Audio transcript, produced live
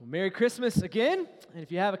Merry Christmas again. And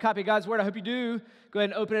if you have a copy of God's Word, I hope you do, go ahead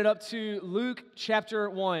and open it up to Luke chapter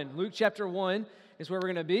 1. Luke chapter 1 is where we're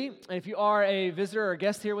going to be. And if you are a visitor or a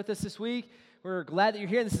guest here with us this week, we're glad that you're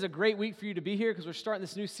here. This is a great week for you to be here because we're starting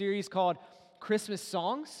this new series called Christmas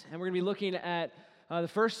Songs. And we're going to be looking at the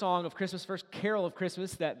first song of Christmas, first carol of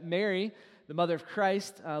Christmas that Mary, the mother of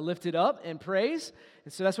Christ, lifted up and praised.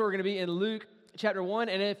 And so that's where we're going to be in Luke chapter 1.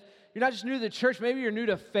 And if you're not just new to the church, maybe you're new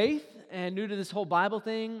to faith and new to this whole Bible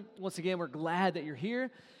thing. Once again, we're glad that you're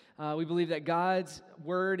here. We believe that God's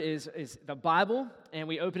Word is the Bible, and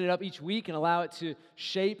we open it up each week and allow it to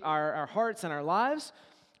shape our hearts and our lives.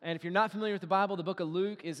 And if you're not familiar with the Bible, the book of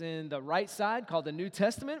Luke is in the right side called the New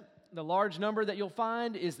Testament. The large number that you'll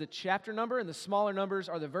find is the chapter number, and the smaller numbers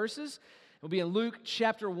are the verses. It'll be in Luke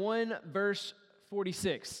chapter 1, verse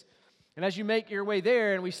 46. And as you make your way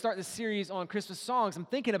there, and we start this series on Christmas songs, I'm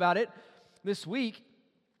thinking about it this week.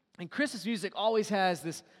 And Christmas music always has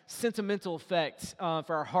this sentimental effect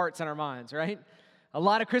for our hearts and our minds, right? A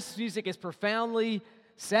lot of Christmas music is profoundly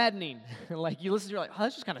saddening. Like you listen to it, you're like, oh,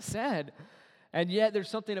 that's just kind of sad. And yet there's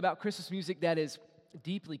something about Christmas music that is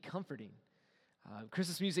deeply comforting.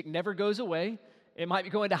 Christmas music never goes away. It might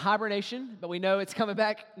be going to hibernation, but we know it's coming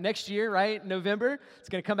back next year, right? November. It's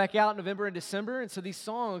going to come back out in November and December. And so these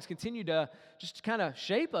songs continue to just kind of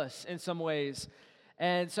shape us in some ways.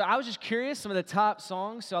 And so I was just curious, some of the top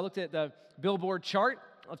songs. So I looked at the Billboard chart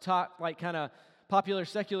of top, like kind of popular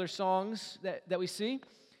secular songs that we see.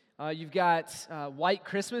 You've got White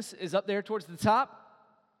Christmas is up there towards the top.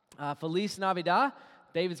 Feliz Navidad.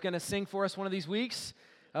 David's going to sing for us one of these weeks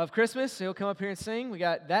of Christmas. So he'll come up here and sing. We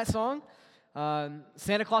got that song.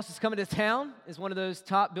 Santa Claus is Coming to Town is one of those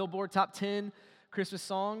top Billboard top 10 Christmas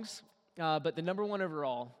songs. But the number one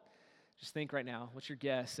overall, just think right now, what's your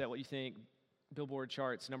guess at what you think Billboard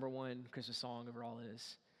charts number one Christmas song overall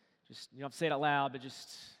is? Just, you don't have to say it out loud, but just,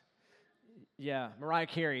 yeah, Mariah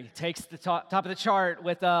Carey takes the top of the chart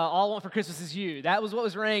with All I Want for Christmas Is You. That was what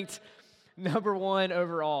was ranked number one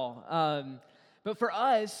overall. But for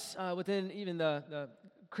us, within even the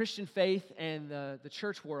Christian faith and the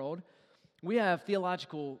church world, we have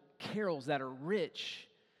theological carols that are rich,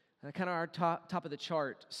 kind of our top of the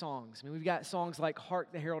chart songs. I mean, we've got songs like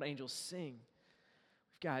Hark the Herald Angels Sing.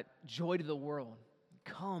 Got Joy to the World,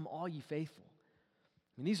 Come All Ye Faithful.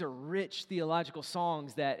 I mean, these are rich theological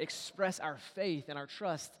songs that express our faith and our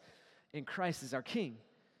trust in Christ as our King.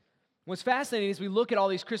 What's fascinating as we look at all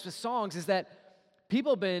these Christmas songs is that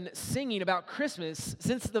people have been singing about Christmas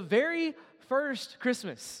since the very first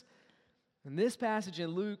Christmas. And this passage in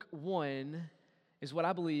Luke 1 is what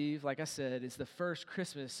I believe, like I said, is the first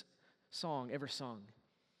Christmas song ever sung.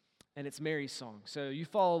 And it's Mary's song. So you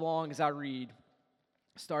follow along as I read.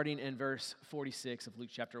 Starting in verse 46 of Luke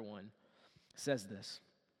chapter 1, says this.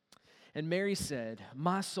 And Mary said,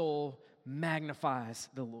 My soul magnifies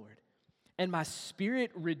the Lord, and my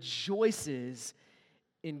spirit rejoices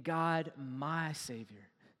in God my Savior.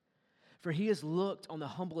 For he has looked on the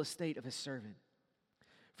humble estate of his servant.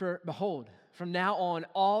 For behold, from now on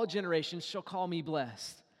all generations shall call me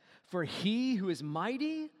blessed. For he who is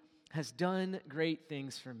mighty has done great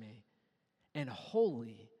things for me, and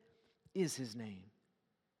holy is his name.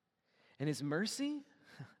 And his mercy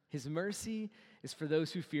is for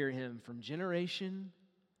those who fear him from generation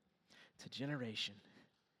to generation.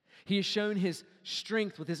 He has shown his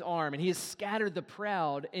strength with his arm, and he has scattered the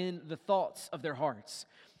proud in the thoughts of their hearts.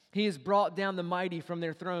 He has brought down the mighty from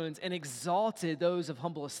their thrones and exalted those of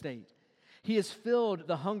humble estate. He has filled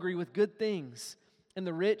the hungry with good things, and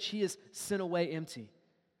the rich he has sent away empty.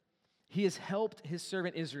 He has helped his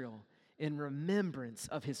servant Israel in remembrance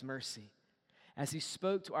of his mercy, as he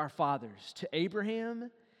spoke to our fathers, to Abraham,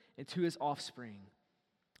 and to his offspring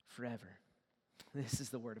forever. This is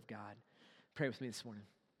the word of God. Pray with me this morning.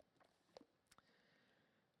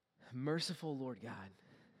 Merciful Lord God,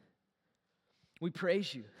 we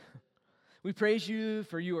praise you. We praise you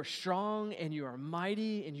for you are strong, and you are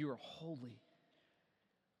mighty, and you are holy.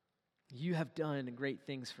 You have done great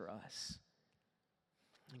things for us.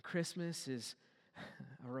 And Christmas is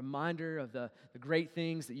a reminder of the great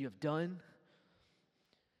things that you have done.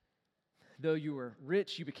 Though you were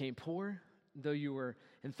rich, you became poor. Though you were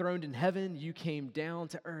enthroned in heaven, you came down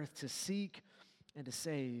to earth to seek and to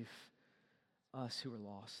save us who were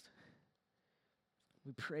lost.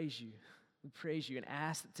 We praise you. We praise you and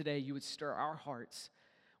ask that today you would stir our hearts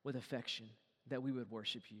with affection, that we would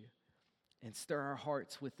worship you, and stir our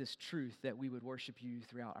hearts with this truth that we would worship you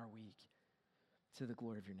throughout our week to the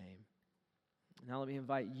glory of your name. Now let me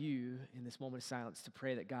invite you in this moment of silence to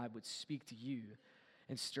pray that God would speak to you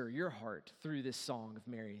and stir your heart through this song of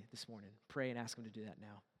Mary this morning. Pray and ask him to do that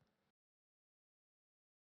now.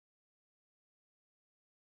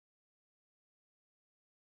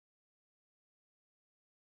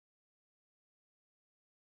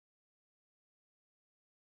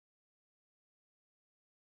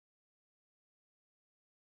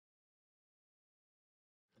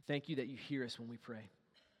 Thank you that you hear us when we pray.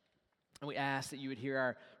 And we ask that you would hear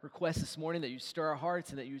our request this morning, that you'd stir our hearts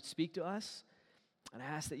and that you would speak to us. And I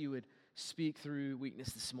ask that you would speak through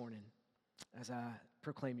weakness this morning as I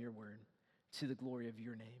proclaim your word to the glory of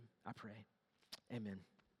your name, I pray. Amen.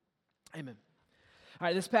 Amen. All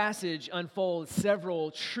right, this passage unfolds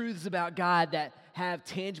several truths about God that have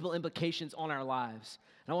tangible implications on our lives.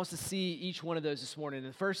 And I want us to see each one of those this morning.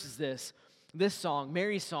 And the first is this song,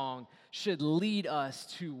 Mary's song, should lead us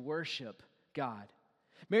to worship God.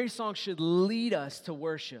 Mary's song should lead us to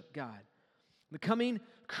worship God. The coming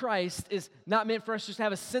Christ is not meant for us just to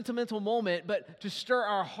have a sentimental moment, but to stir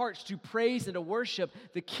our hearts to praise and to worship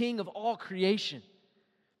the King of all creation.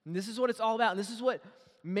 And this is what it's all about. And this is what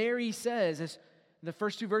Mary says as the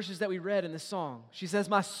first two verses that we read in the song. She says,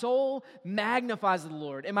 "My soul magnifies the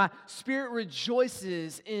Lord, and my spirit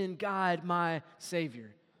rejoices in God, my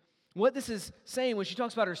Savior." What this is saying when she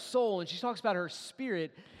talks about her soul and she talks about her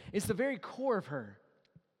spirit is the very core of her.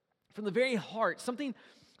 From the very heart, something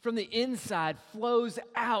from the inside flows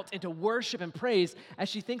out into worship and praise as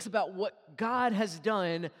she thinks about what God has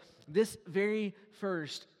done this very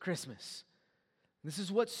first Christmas. This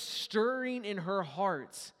is what's stirring in her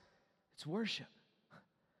heart. It's worship.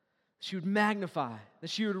 She would magnify, that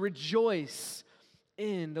she would rejoice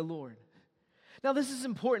in the Lord. Now, this is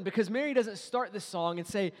important because Mary doesn't start this song and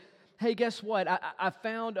say, "Hey, guess what? I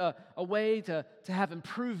found a way to have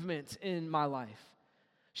improvement in my life."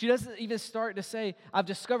 She doesn't even start to say, "I've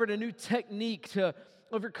discovered a new technique to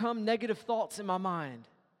overcome negative thoughts in my mind."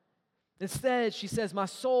 Instead, she says, "My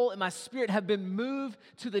soul and my spirit have been moved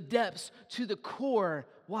to the depths, to the core."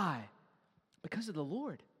 Why? Because of the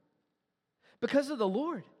Lord. Because of the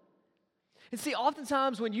Lord. And see,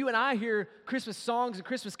 oftentimes when you and I hear Christmas songs and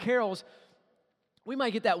Christmas carols, we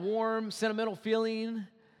might get that warm, sentimental feeling,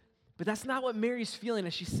 but that's not what Mary's feeling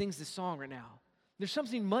as she sings this song right now. There's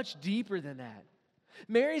something much deeper than that.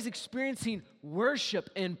 Mary's experiencing worship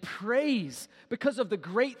and praise because of the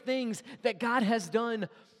great things that God has done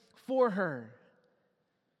for her.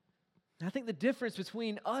 And I think the difference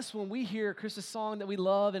between us when we hear a Christmas song that we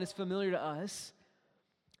love and is familiar to us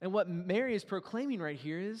and what Mary is proclaiming right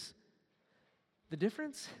here is the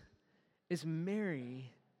difference is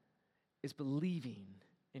Mary is believing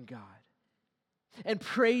in God and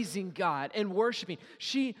praising God and worshiping.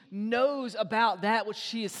 She knows about that which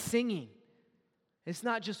she is singing. It's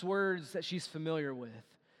not just words that she's familiar with,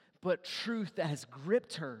 but truth that has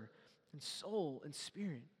gripped her in soul and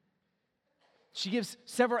spirit. She gives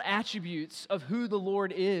several attributes of who the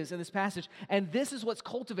Lord is in this passage, and this is what's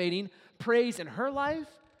cultivating praise in her life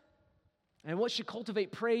and what should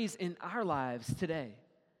cultivate praise in our lives today.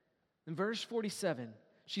 In verse 47,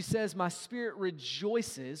 she says, "My spirit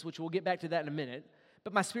rejoices," which we'll get back to that in a minute,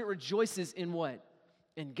 but my spirit rejoices in what?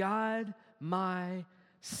 In God, my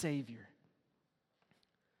Savior.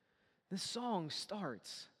 This song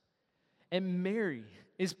starts, and Mary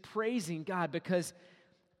is praising God because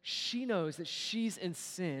she knows that she's in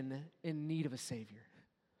sin, in need of a Savior.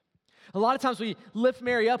 A lot of times we lift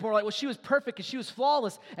Mary up and we're like, well, she was perfect and she was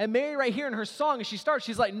flawless. And Mary right here in her song, as she starts,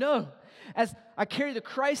 she's like, no. As I carry the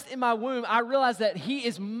Christ in my womb, I realize that He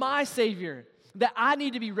is my Savior, that I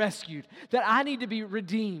need to be rescued, that I need to be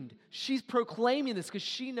redeemed. She's proclaiming this because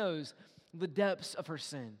she knows the depths of her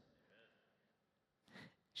sin.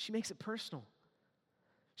 She makes it personal.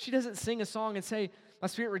 She doesn't sing a song and say, my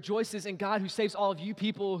spirit rejoices in God who saves all of you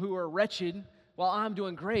people who are wretched while I'm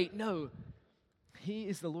doing great. No, He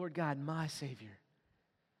is the Lord God, my Savior.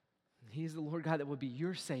 He is the Lord God that would be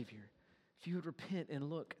your Savior if you would repent and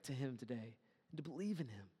look to Him today and to believe in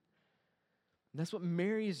Him. And that's what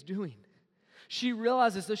Mary is doing. She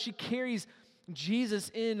realizes that she carries Jesus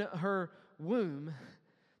in her womb,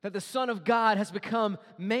 that the Son of God has become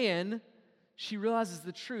man. She realizes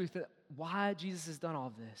the truth that why Jesus has done all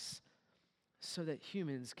of this, so that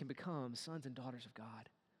humans can become sons and daughters of God.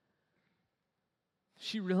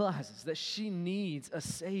 She realizes that she needs a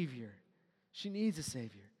Savior. She needs a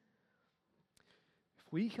Savior.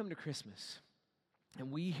 If we come to Christmas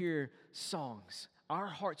and we hear songs, our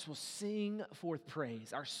hearts will sing forth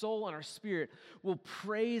praise. Our soul and our spirit will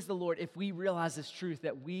praise the Lord if we realize this truth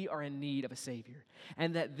that we are in need of a Savior.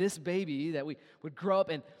 And that this baby, that we would grow up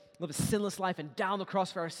and live a sinless life and die on the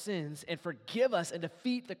cross for our sins and forgive us and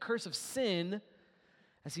defeat the curse of sin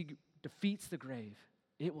as He defeats the grave,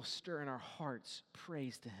 it will stir in our hearts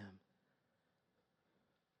praise to Him.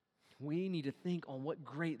 We need to think on what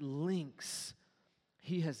great lengths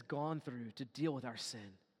He has gone through to deal with our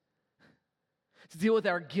sin, to deal with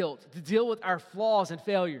our guilt, to deal with our flaws and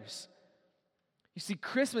failures. You see,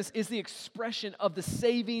 Christmas is the expression of the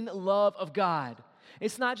saving love of God.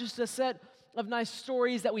 It's not just a set of nice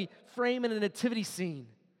stories that we frame in a nativity scene.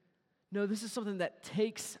 No, this is something that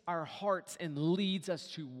takes our hearts and leads us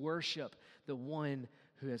to worship the one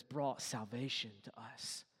who has brought salvation to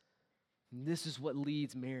us. And this is what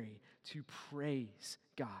leads Mary to praise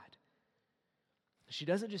God. She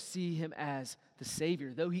doesn't just see him as the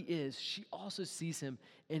Savior, though he is, she also sees him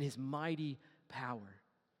in his mighty power.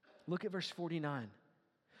 Look at verse 49.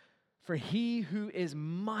 For he who is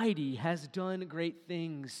mighty has done great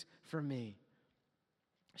things for me.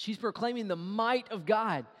 She's proclaiming the might of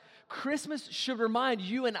God. Christmas should remind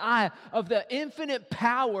you and I of the infinite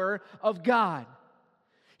power of God.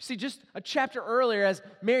 See, just a chapter earlier, as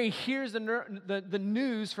Mary hears the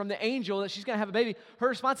news from the angel that she's going to have a baby, her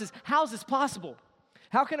response is, how is this possible?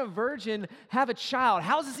 How can a virgin have a child?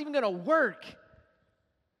 How is this even going to work?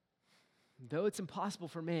 Though it's impossible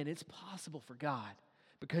for man, it's possible for God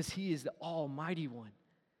because he is the Almighty One.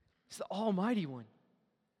 He's the Almighty One.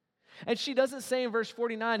 And she doesn't say in verse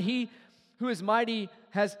 49, he who is mighty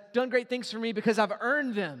has done great things for me because I've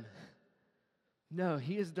earned them. No,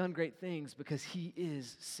 he has done great things because he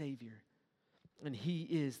is Savior and he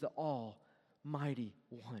is the Almighty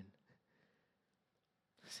One.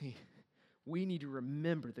 See, we need to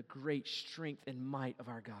remember the great strength and might of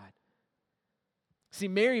our God. See,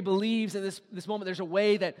 Mary believes in this moment there's a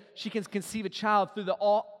way that she can conceive a child through the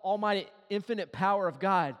almighty, infinite power of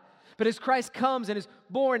God. But as Christ comes and is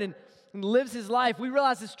born and lives his life, we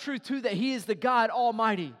realize this truth too, that he is the God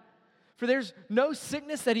Almighty. For there's no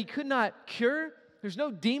sickness that he could not cure. There's no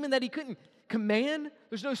demon that he couldn't command.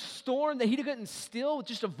 There's no storm that he couldn't still with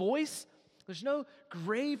just a voice. There's no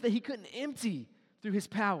grave that he couldn't empty through his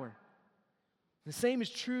power. The same is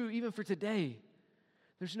true even for today.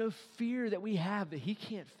 There's no fear that we have that he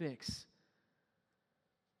can't fix.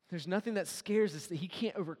 There's nothing that scares us that he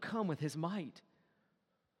can't overcome with his might.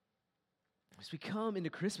 As we come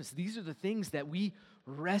into Christmas, these are the things that we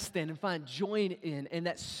rest in and find joy in and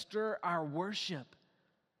that stir our worship.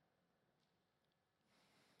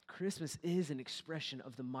 Christmas is an expression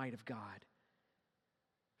of the might of God.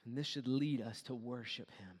 And this should lead us to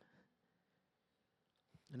worship him.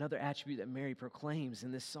 Another attribute that Mary proclaims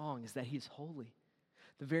in this song is that he is holy.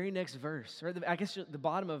 The very next verse, or I guess the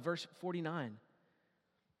bottom of verse 49.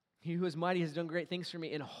 He who is mighty has done great things for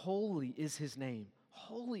me, and holy is his name.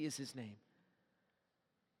 Holy is his name.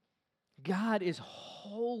 God is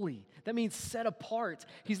holy. That means set apart.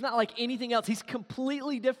 He's not like anything else. He's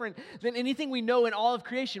completely different than anything we know in all of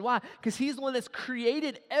creation. Why? Because he's the one that's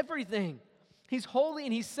created everything. He's holy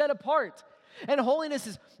and he's set apart. And holiness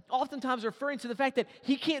is oftentimes referring to the fact that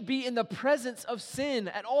he can't be in the presence of sin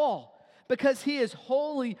at all because he is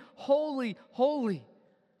holy, holy, holy.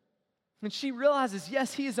 And she realizes,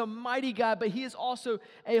 yes, he is a mighty God, but he is also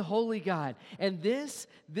a holy God. And this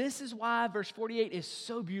is why verse 48 is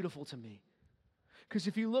so beautiful to me. Because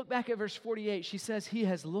if you look back at verse 48, she says, he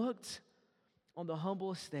has looked on the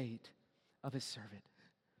humble estate of his servant.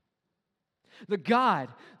 The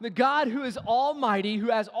God who is almighty,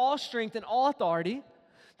 who has all strength and all authority,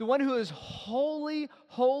 the one who is holy,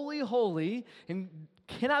 holy, holy, and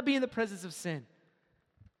cannot be in the presence of sin.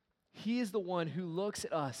 He is the one who looks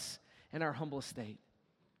at us in our humble estate,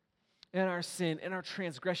 in our sin, in our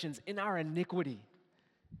transgressions, in our iniquity.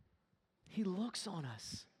 He looks on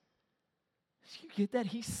us. You get that?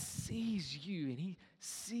 He sees you and he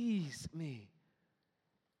sees me.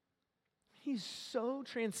 He's so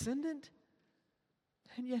transcendent,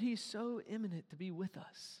 and yet he's so imminent to be with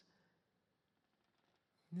us.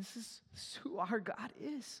 This is who our God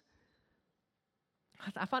is.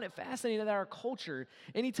 I find it fascinating that our culture,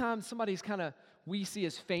 anytime somebody's we see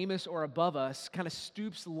as famous or above us, kind of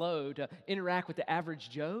stoops low to interact with the average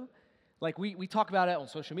Joe. Like we talk about it on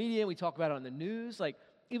social media, we talk about it on the news. Like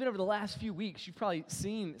even over the last few weeks, you've probably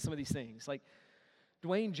seen some of these things. Like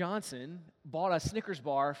Dwayne Johnson bought a Snickers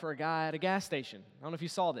bar for a guy at a gas station. I don't know if you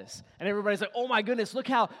saw this. And everybody's like, oh my goodness, look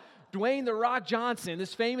how Dwayne "The Rock" Johnson,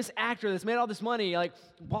 this famous actor that's made all this money,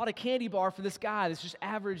 bought a candy bar for this guy that's just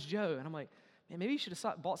average Joe. And I'm like, man, maybe you should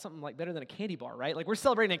have bought something better than a candy bar, right? We're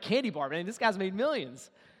celebrating a candy bar, man. This guy's made millions.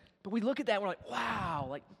 But we look at that and we're like,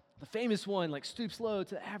 wow, the famous one stoops low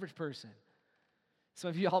to the average person. Some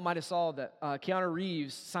of you all might have saw that Keanu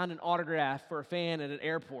Reeves signed an autograph for a fan at an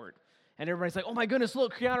airport. And everybody's like, oh my goodness,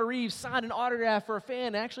 look, Keanu Reeves signed an autograph for a fan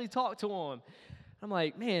and actually talked to him. I'm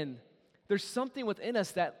like, man, there's something within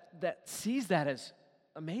us that sees that as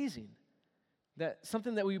amazing. That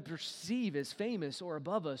something that we perceive as famous or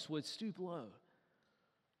above us would stoop low.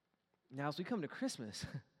 Now, as we come to Christmas,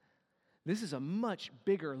 this is a much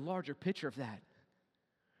bigger, larger picture of that.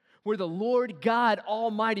 where the Lord God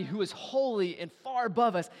Almighty, who is holy and far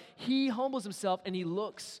above us, he humbles himself and he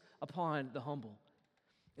looks upon the humble.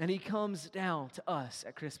 And he comes down to us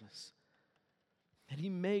at Christmas. And he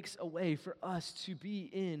makes a way for us to be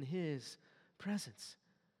in his presence.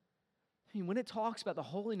 I mean, when it talks about the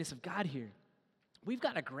holiness of God here, we've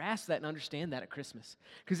got to grasp that and understand that at Christmas,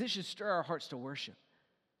 because it should stir our hearts to worship.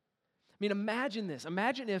 I mean, imagine this.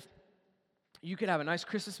 Imagine if you could have a nice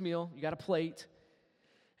Christmas meal, you got a plate,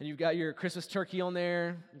 and you've got your Christmas turkey on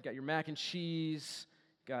there, you've got your mac and cheese,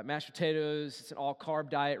 you've got mashed potatoes, it's an all-carb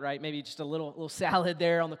diet, right? Maybe just a little salad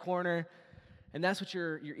there on the corner, and that's what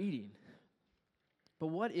you're eating. But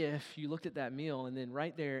what if you looked at that meal, and then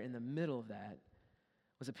right there in the middle of that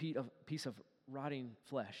was a piece of rotting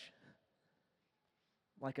flesh?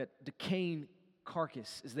 Like a decaying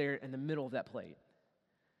carcass is there in the middle of that plate.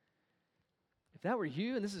 If that were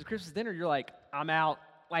you and this is a Christmas dinner, you're like, I'm out.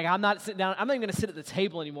 Like, I'm not sitting down. I'm not even going to sit at the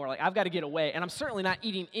table anymore. Like, I've got to get away. And I'm certainly not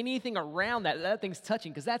eating anything around that thing's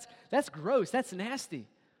touching, because that's gross. That's nasty.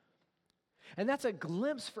 And that's a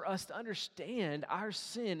glimpse for us to understand our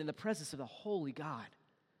sin in the presence of the holy God,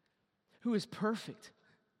 who is perfect.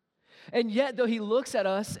 And yet, though he looks at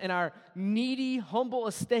us in our needy, humble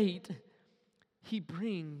estate, he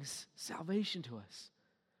brings salvation to us.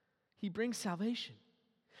 He brings salvation.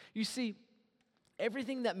 You see,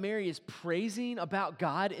 everything that Mary is praising about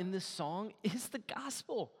God in this song is the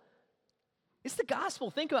gospel. It's the gospel.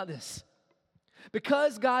 Think about this.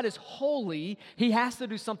 Because God is holy, he has to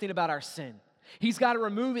do something about our sin. He's got to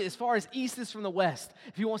remove it as far as east is from the west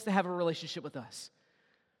if he wants to have a relationship with us.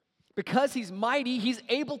 Because he's mighty, he's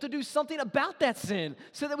able to do something about that sin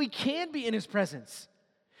so that we can be in his presence.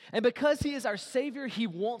 And because he is our Savior, he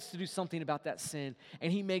wants to do something about that sin,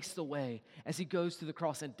 and he makes the way as he goes to the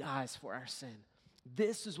cross and dies for our sin.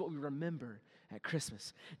 This is what we remember at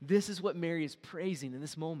Christmas. This is what Mary is praising in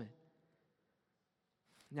this moment.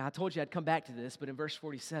 Now, I told you I'd come back to this, but in verse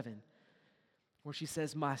 47, where she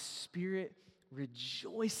says, "My spirit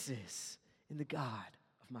rejoices in the God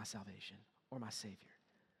of my salvation," or my Savior.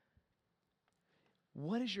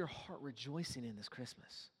 What is your heart rejoicing in this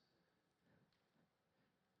Christmas?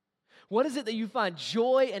 What is it that you find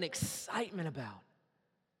joy and excitement about?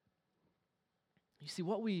 You see,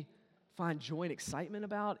 what we find joy and excitement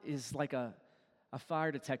about is like a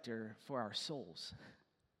fire detector for our souls.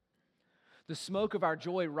 The smoke of our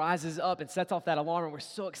joy rises up and sets off that alarm, and we're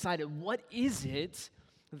so excited. What is it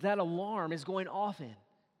that alarm is going off in?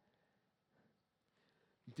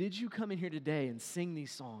 Did you come in here today and sing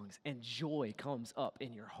these songs and joy comes up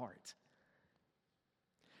in your heart?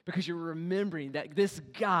 Because you're remembering that this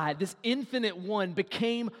God, this infinite one,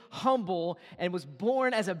 became humble and was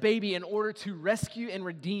born as a baby in order to rescue and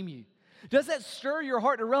redeem you. Does that stir your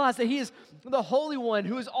heart to realize that he is the Holy One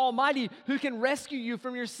who is almighty, who can rescue you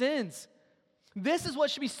from your sins? This is what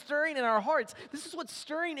should be stirring in our hearts. This is what's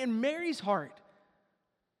stirring in Mary's heart.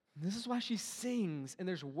 This is why she sings and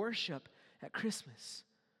there's worship at Christmas.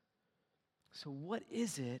 So what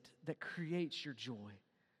is it that creates your joy?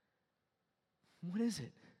 What is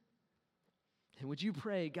it? And would you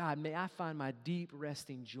pray, God, may I find my deep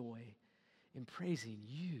resting joy in praising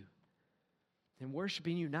you and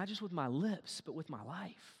worshiping you, not just with my lips, but with my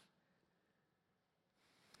life.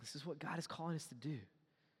 This is what God is calling us to do.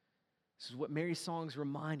 This is what Mary's song is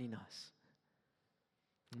reminding us.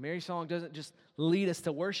 Mary's song doesn't just lead us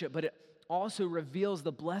to worship, but it also reveals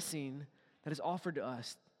the blessing that is offered to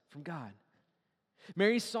us from God.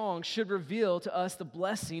 Mary's song should reveal to us the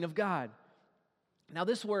blessing of God. Now,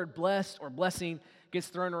 this word blessed or blessing gets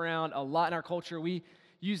thrown around a lot in our culture. We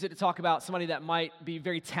use it to talk about somebody that might be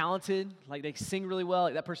very talented, like they sing really well,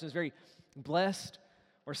 like that person is very blessed,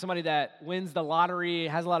 or somebody that wins the lottery,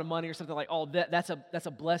 has a lot of money or something like, oh, that's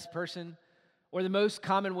a blessed person. Or the most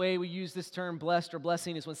common way we use this term blessed or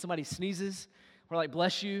blessing is when somebody sneezes. We're like,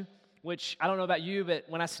 bless you, which I don't know about you, but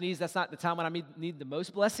when I sneeze, that's not the time when I need the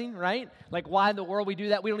most blessing, right? Like, why in the world we do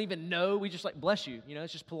that? We don't even know. We just like, bless you. You know,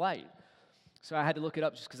 it's just polite. So I had to look it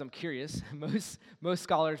up just because I'm curious. Most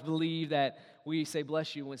scholars believe that we say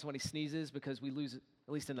bless you when somebody sneezes because we lose,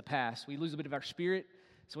 at least in the past, we lose a bit of our spirit.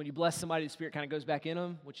 So when you bless somebody, the spirit kind of goes back in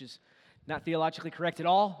them, which is not theologically correct at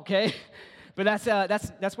all, okay? But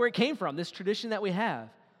that's where it came from, this tradition that we have.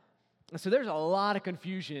 And so there's a lot of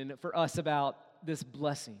confusion for us about this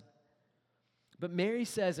blessing. But Mary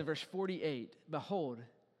says in verse 48, "Behold,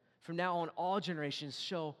 from now on all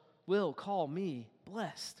generations will call me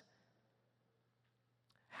blessed."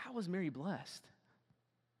 How was Mary blessed?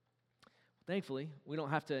 Thankfully, we don't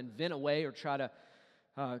have to invent a way or try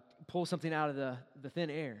to pull something out of the thin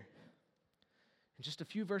air. And just a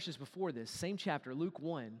few verses before this, same chapter, Luke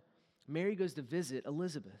 1, Mary goes to visit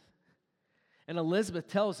Elizabeth. And Elizabeth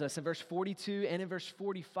tells us in verse 42 and in verse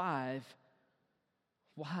 45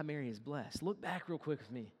 why Mary is blessed. Look back real quick with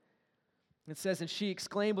me. It says, and she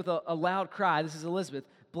exclaimed with a loud cry, this is Elizabeth,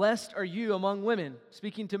 "Blessed are you among women,"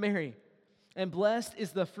 speaking to Mary, "and blessed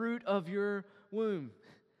is the fruit of your womb."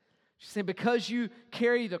 She's saying, because you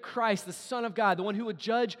carry the Christ, the Son of God, the one who would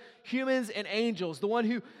judge humans and angels, the one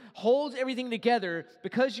who holds everything together,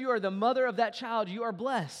 because you are the mother of that child, you are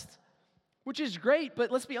blessed. Which is great, but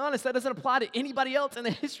let's be honest, that doesn't apply to anybody else in the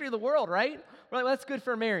history of the world, right? We're like, well, that's good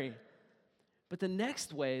for Mary. But the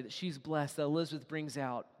next way that she's blessed that Elizabeth brings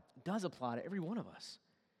out does apply to every one of us,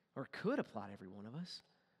 or could apply to every one of us.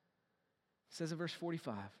 It says in verse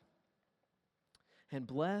 45, "And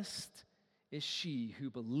blessed is she who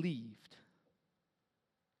believed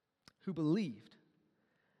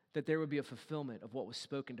that there would be a fulfillment of what was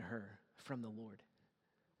spoken to her from the Lord."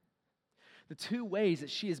 The two ways that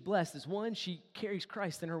she is blessed is, one, she carries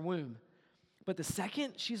Christ in her womb. But the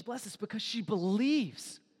second, she's blessed is because she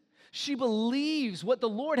believes. She believes what the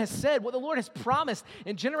Lord has said, what the Lord has promised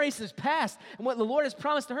in generations past, and what the Lord has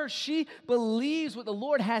promised to her. She believes what the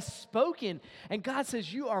Lord has spoken, and God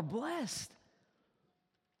says, you are blessed.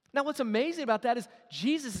 Now, what's amazing about that is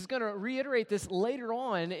Jesus is going to reiterate this later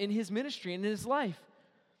on in his ministry and in his life.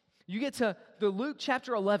 You get to the Luke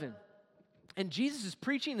chapter 11, and Jesus is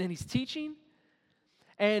preaching and he's teaching,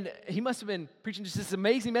 and he must have been preaching just this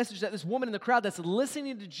amazing message that this woman in the crowd that's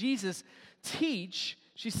listening to Jesus teach,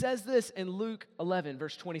 she says this in Luke 11,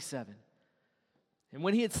 verse 27. "And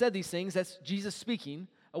when he had said these things," that's Jesus speaking,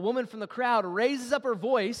 "a woman from the crowd raises up her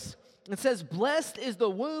voice and says, 'Blessed is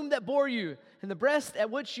the womb that bore you and the breast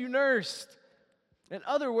at which you nursed.'" In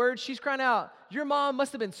other words, she's crying out, your mom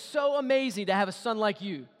must have been so amazing to have a son like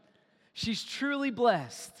you. She's truly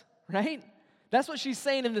blessed, right? That's what she's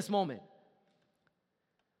saying in this moment.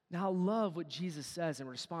 Now, I love what Jesus says in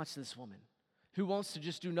response to this woman who wants to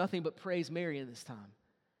just do nothing but praise Mary in this time.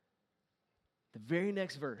 The very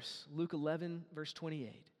next verse, Luke 11, verse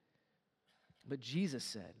 28. "But Jesus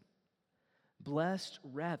said, 'Blessed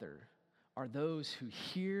rather are those who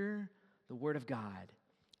hear the word of God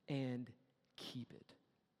and keep it.'"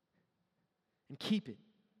 And keep it.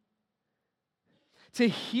 To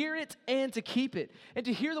hear it and to keep it. And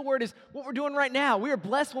to hear the word is what we're doing right now. We are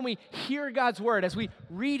blessed when we hear God's word, as we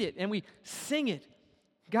read it and we sing it.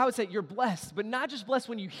 God would say you're blessed, but not just blessed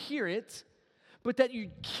when you hear it, but that you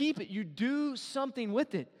keep it, you do something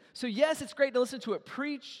with it. So yes, it's great to listen to it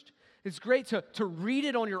preached. It's great to read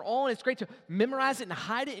it on your own. It's great to memorize it and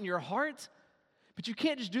hide it in your heart. But you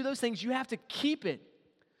can't just do those things. You have to keep it.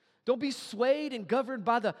 Don't be swayed and governed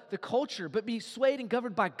by the culture, but be swayed and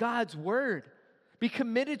governed by God's word. Be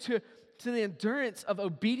committed to the endurance of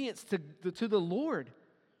obedience to the Lord.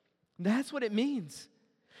 That's what it means.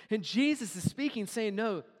 And Jesus is speaking, saying,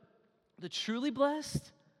 no, the truly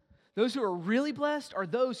blessed, those who are really blessed, are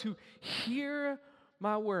those who hear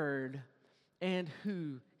my word and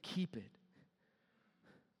who keep it.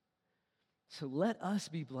 So let us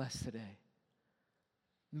be blessed today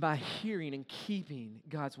by hearing and keeping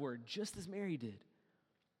God's word, just as Mary did.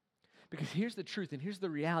 Because here's the truth and here's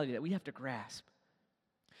the reality that we have to grasp.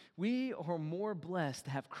 We are more blessed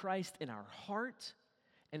to have Christ in our heart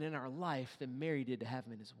and in our life than Mary did to have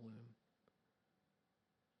him in his womb.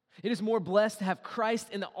 It is more blessed to have Christ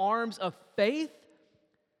in the arms of faith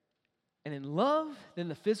and in love than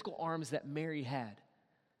the physical arms that Mary had.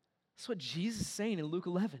 That's what Jesus is saying in Luke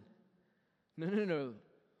 11. No.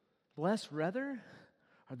 Blessed rather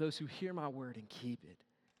are those who hear my word and keep it.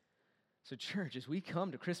 So church, as we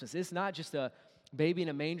come to Christmas, it's not just a baby in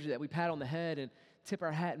a manger that we pat on the head and tip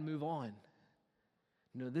our hat and move on.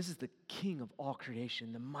 No, this is the King of all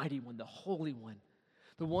creation, the mighty one, the holy one,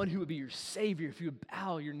 the one who would be your Savior if you would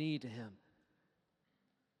bow your knee to him.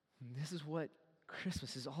 And this is what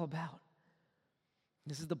Christmas is all about.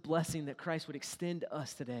 This is the blessing that Christ would extend to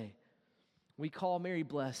us today. We call Mary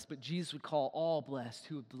blessed, but Jesus would call all blessed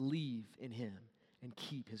who would believe in him and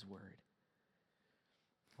keep his word.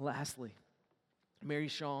 Lastly,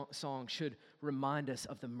 Mary's song should remind us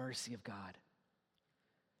of the mercy of God.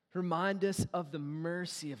 Remind us of the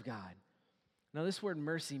mercy of God. Now, this word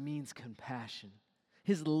mercy means compassion,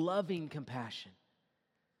 his loving compassion.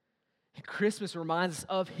 And Christmas reminds us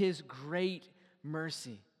of his great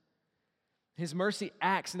mercy. His mercy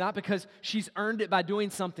acts not because she's earned it by doing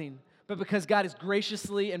something, but because God is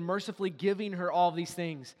graciously and mercifully giving her all these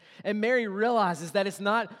things. And Mary realizes that it's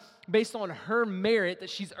not based on her merit that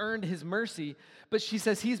she's earned his mercy, but she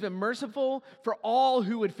says he's been merciful for all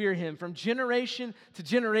who would fear him from generation to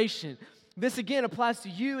generation. This again applies to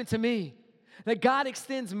you and to me. That God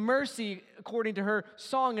extends mercy, according to her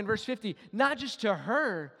song in verse 50, not just to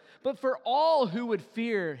her, but for all who would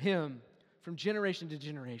fear him from generation to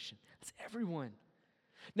generation. That's everyone.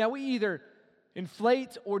 Now, we either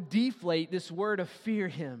inflate or deflate this word of fear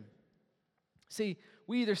him. See,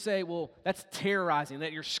 we either say, well, that's terrorizing,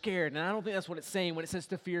 that you're scared, and I don't think that's what it's saying when it says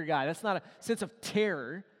to fear God. That's not a sense of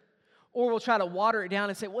terror. Or we'll try to water it down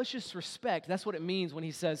and say, well, it's just respect. That's what it means when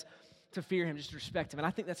he says to fear him, just respect him. And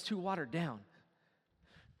I think that's too watered down.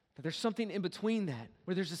 But there's something in between that,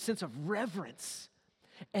 where there's a sense of reverence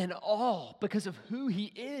and awe because of who he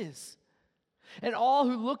is. And all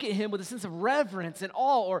who look at him with a sense of reverence and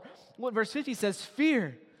awe, or what verse 50 says,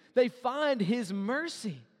 fear, they find his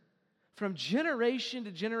mercy from generation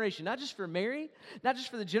to generation. Not just for Mary, not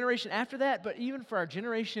just for the generation after that, but even for our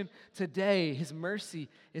generation today, his mercy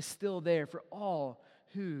is still there for all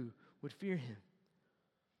who would fear him.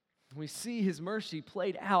 We see his mercy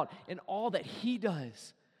played out in all that he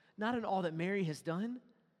does, not in all that Mary has done.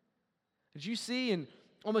 Did you see in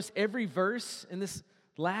almost every verse in this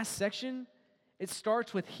last section, it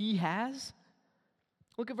starts with he has?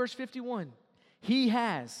 Look at verse 51. He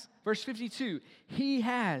has. Verse 52. He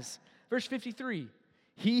has. Verse 53.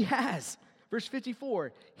 He has. Verse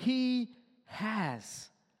 54. He has.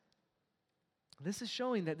 This is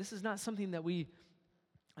showing that this is not something that we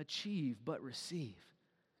achieve but receive.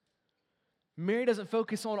 Mary doesn't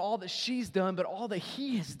focus on all that she's done, but all that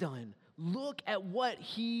he has done. Look at what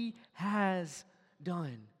he has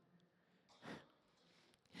done.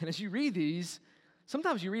 And as you read these,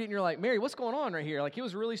 sometimes you read it and you're like, Mary, what's going on right here? Like, it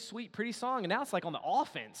was a really sweet, pretty song, and now it's like on the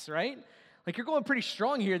offense, right? Like, you're going pretty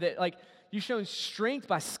strong here that, like, you've shown strength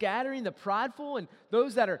by scattering the prideful, and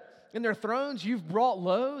those that are in their thrones you've brought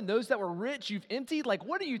low, and those that were rich you've emptied. Like,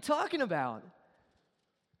 what are you talking about?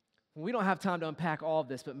 We don't have time to unpack all of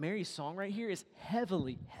this, but Mary's song right here is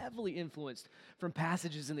heavily, heavily influenced from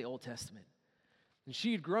passages in the Old Testament. And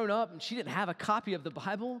she had grown up, and she didn't have a copy of the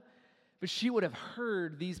Bible, but she would have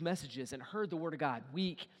heard these messages and heard the Word of God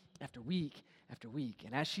week after week after week.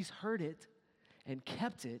 And as she's heard it and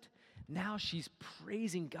kept it, now she's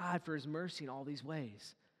praising God for his mercy in all these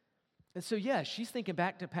ways. And so, yeah, she's thinking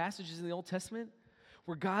back to passages in the Old Testament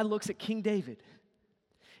where God looks at King David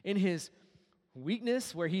in his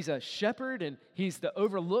weakness, where he's a shepherd and he's the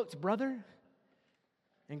overlooked brother.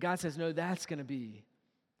 And God says, no, that's going to be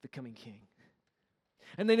the coming king.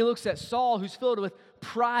 And then he looks at Saul, who's filled with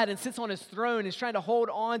pride and sits on his throne and is trying to hold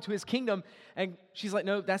on to his kingdom. And she's like,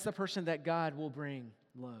 no, that's the person that God will bring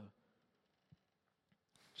low.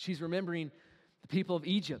 She's remembering the people of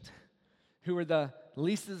Egypt, who were the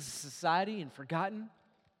least of the society and forgotten,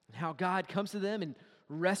 and how God comes to them and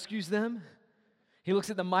rescues them. He looks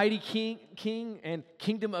at the mighty king and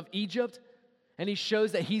kingdom of Egypt, and he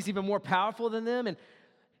shows that he's even more powerful than them. And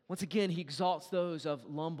once again, he exalts those of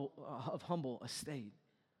humble estate.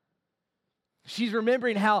 She's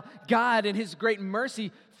remembering how God in his great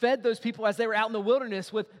mercy fed those people as they were out in the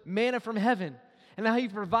wilderness with manna from heaven, and how he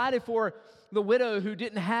provided for the widow who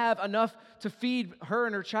didn't have enough to feed her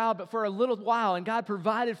and her child, but for a little while, and God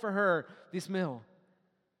provided for her this meal.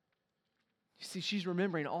 You see, she's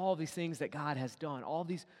remembering all these things that God has done, all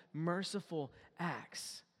these merciful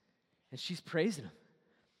acts, and she's praising him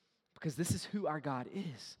because this is who our God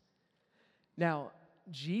is. Now,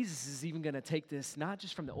 Jesus is even going to take this not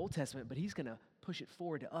just from the Old Testament, but he's going to push it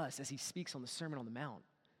forward to us as he speaks on the Sermon on the Mount.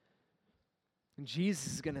 And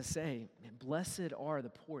Jesus is going to say, blessed are the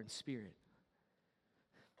poor in spirit.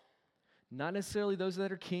 Not necessarily those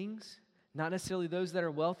that are kings, not necessarily those that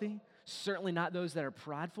are wealthy, certainly not those that are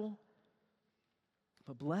prideful,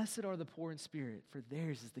 but blessed are the poor in spirit, for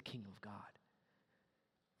theirs is the kingdom of God.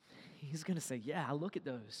 He's going to say, yeah, look at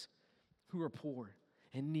those who are poor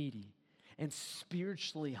and needy and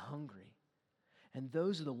spiritually hungry. And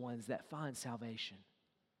those are the ones that find salvation.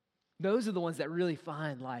 Those are the ones that really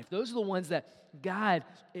find life. Those are the ones that God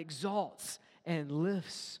exalts and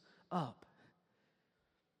lifts up.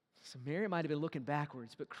 So Mary might have been looking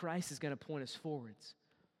backwards, but Christ is going to point us forwards,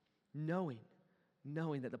 knowing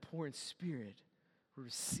that the poor in spirit will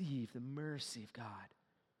receive the mercy of God.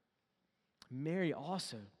 Mary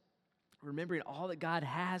also, remembering all that God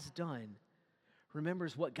has done,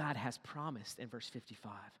 remembers what God has promised in verse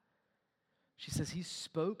 55. She says, he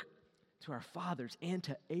spoke to our fathers and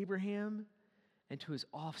to Abraham and to his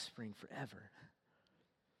offspring forever.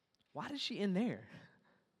 Why does she end there?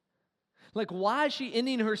 Like, why is she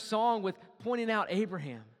ending her song with pointing out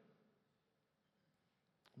Abraham?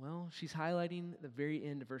 Well, she's highlighting the very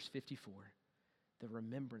end of verse 54, the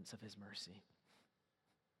remembrance of his mercy.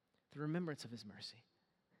 The remembrance of his mercy.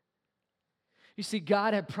 You see,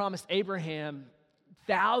 God had promised Abraham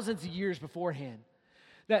thousands of years beforehand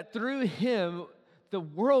that through him, the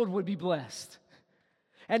world would be blessed.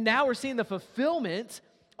 And now we're seeing the fulfillment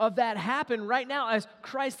of that happen right now as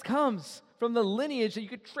Christ comes from the lineage that you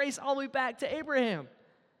could trace all the way back to Abraham.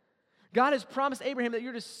 God has promised Abraham that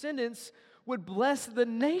your descendants would bless the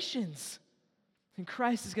nations. And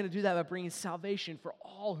Christ is going to do that by bringing salvation for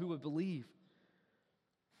all who would believe.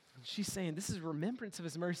 And she's saying this is remembrance of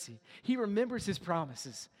his mercy. He remembers his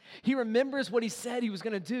promises. He remembers what he said he was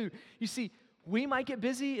going to do. You see, we might get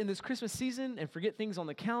busy in this Christmas season and forget things on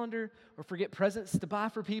the calendar, or forget presents to buy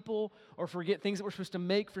for people, or forget things that we're supposed to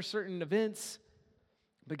make for certain events.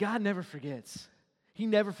 But God never forgets. He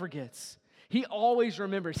never forgets. He always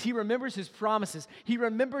remembers. He remembers his promises. He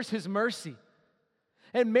remembers his mercy.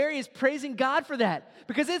 And Mary is praising God for that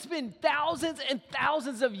because it's been thousands and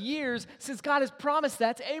thousands of years since God has promised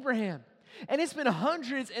that to Abraham. And it's been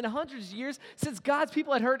hundreds and hundreds of years since God's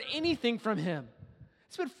people had heard anything from him.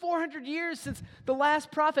 It's been 400 years since the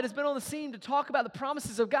last prophet has been on the scene to talk about the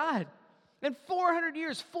promises of God. And 400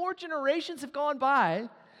 years, 4 generations have gone by.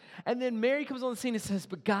 And then Mary comes on the scene and says,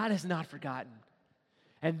 but God has not forgotten.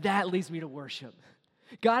 And that leads me to worship.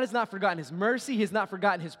 God has not forgotten his mercy. He has not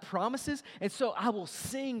forgotten his promises. And so I will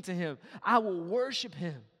sing to him. I will worship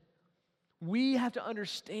him. We have to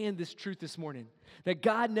understand this truth this morning, that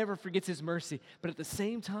God never forgets his mercy. But at the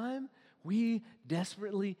same time, we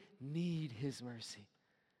desperately need his mercy.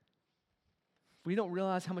 If we don't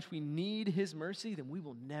realize how much we need his mercy, then we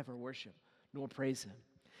will never worship nor praise him.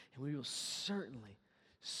 And we will certainly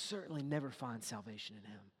never find salvation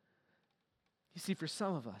in him. You see, for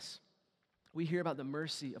some of us, we hear about the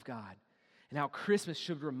mercy of God and how Christmas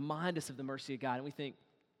should remind us of the mercy of God. And we think,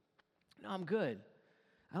 no, I'm good.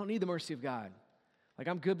 I don't need the mercy of God. Like,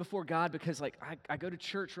 I'm good before God because, like, I go to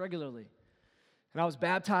church regularly. And I was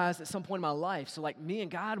baptized at some point in my life. So, like, me and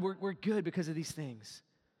God, we're good because of these things.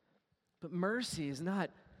 But mercy is not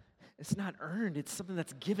earned. It's something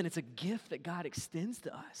that's given. It's a gift that God extends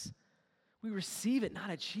to us. We receive it, not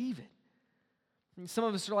achieve it. And some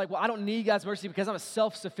of us are like, well, I don't need God's mercy because I'm a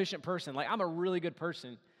self-sufficient person. Like, I'm a really good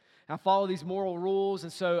person. I follow these moral rules,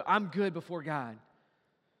 and so I'm good before God.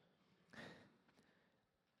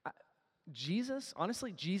 Jesus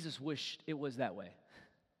wished it was that way.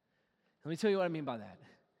 Let me tell you what I mean by that.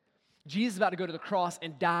 Jesus is about to go to the cross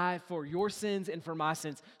and die for your sins and for my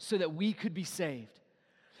sins so that we could be saved.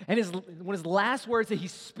 And one of his last words that he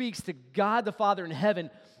speaks to God the Father in heaven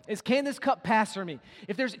is, can this cup pass from me?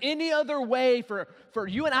 If there's any other way for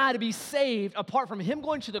you and I to be saved apart from him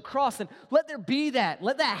going to the cross, then let there be that.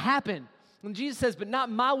 Let that happen. And Jesus says, but not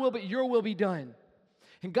my will, but your will be done.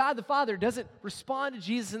 And God the Father doesn't respond to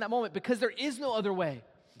Jesus in that moment because there is no other way.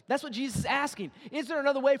 That's what Jesus is asking. Is there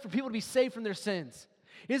another way for people to be saved from their sins?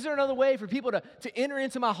 Is there another way for people to enter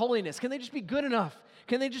into my holiness? Can they just be good enough?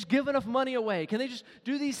 Can they just give enough money away? Can they just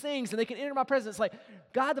do these things and they can enter my presence? Like,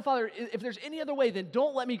 God the Father, if there's any other way, then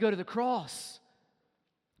don't let me go to the cross.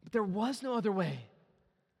 But there was no other way.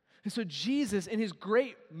 And so Jesus, in his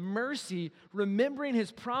great mercy, remembering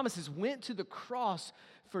his promises, went to the cross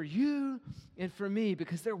for you and for me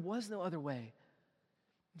because there was no other way.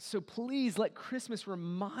 So please let Christmas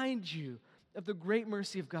remind you of the great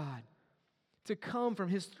mercy of God to come from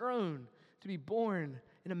his throne, to be born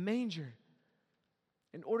in a manger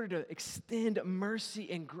in order to extend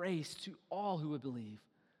mercy and grace to all who would believe.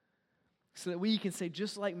 So that we can say,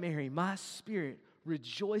 just like Mary, my spirit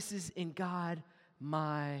rejoices in God,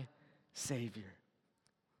 my Savior.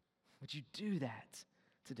 Would you do that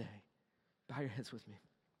today? Bow your heads with me.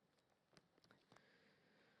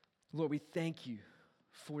 Lord, we thank you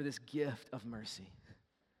for this gift of mercy.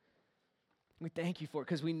 We thank you for it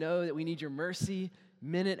because we know that we need your mercy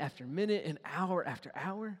minute after minute and hour after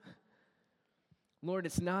hour. Lord,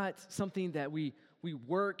 it's not something that we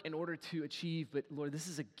work in order to achieve, but Lord, this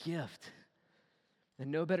is a gift.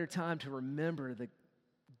 And no better time to remember the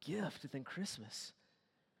gift than Christmas.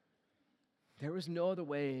 There was no other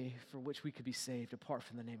way for which we could be saved apart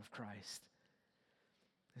from the name of Christ.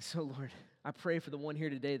 And so, Lord, I pray for the one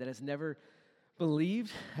here today that has never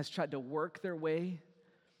believed, has tried to work their way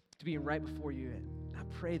to being right before you. And I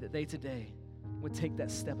pray that they today would take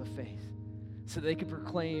that step of faith so they could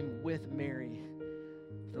proclaim with Mary,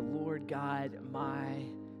 the Lord God, my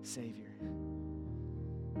Savior.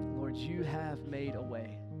 Lord, you have made a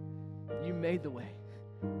way. You made the way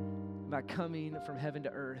by coming from heaven to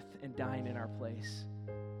earth and dying in our place.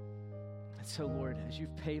 And so, Lord, as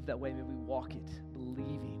you've paved that way, may we walk it,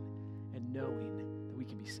 believing and knowing that we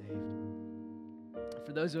can be saved.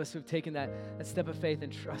 For those of us who have taken that step of faith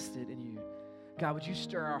and trusted in you, God, would you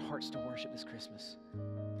stir our hearts to worship this Christmas?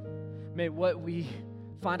 May what we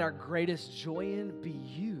find our greatest joy in be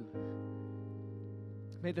you.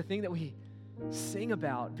 May the thing that we sing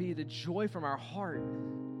about, be the joy from our heart,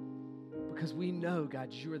 because we know, God,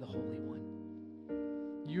 you're the Holy One.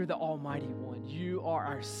 You're the Almighty One. You are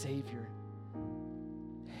our Savior.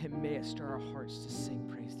 And may it stir our hearts to sing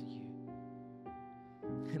praise to you.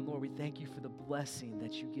 And Lord, we thank you for the blessing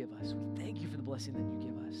that you give us. We thank you for the blessing that you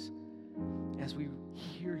give us as we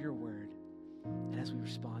hear your word and as we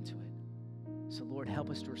respond to it. So Lord, help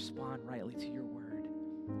us to respond rightly to your word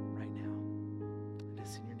right now. And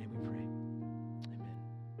it's in your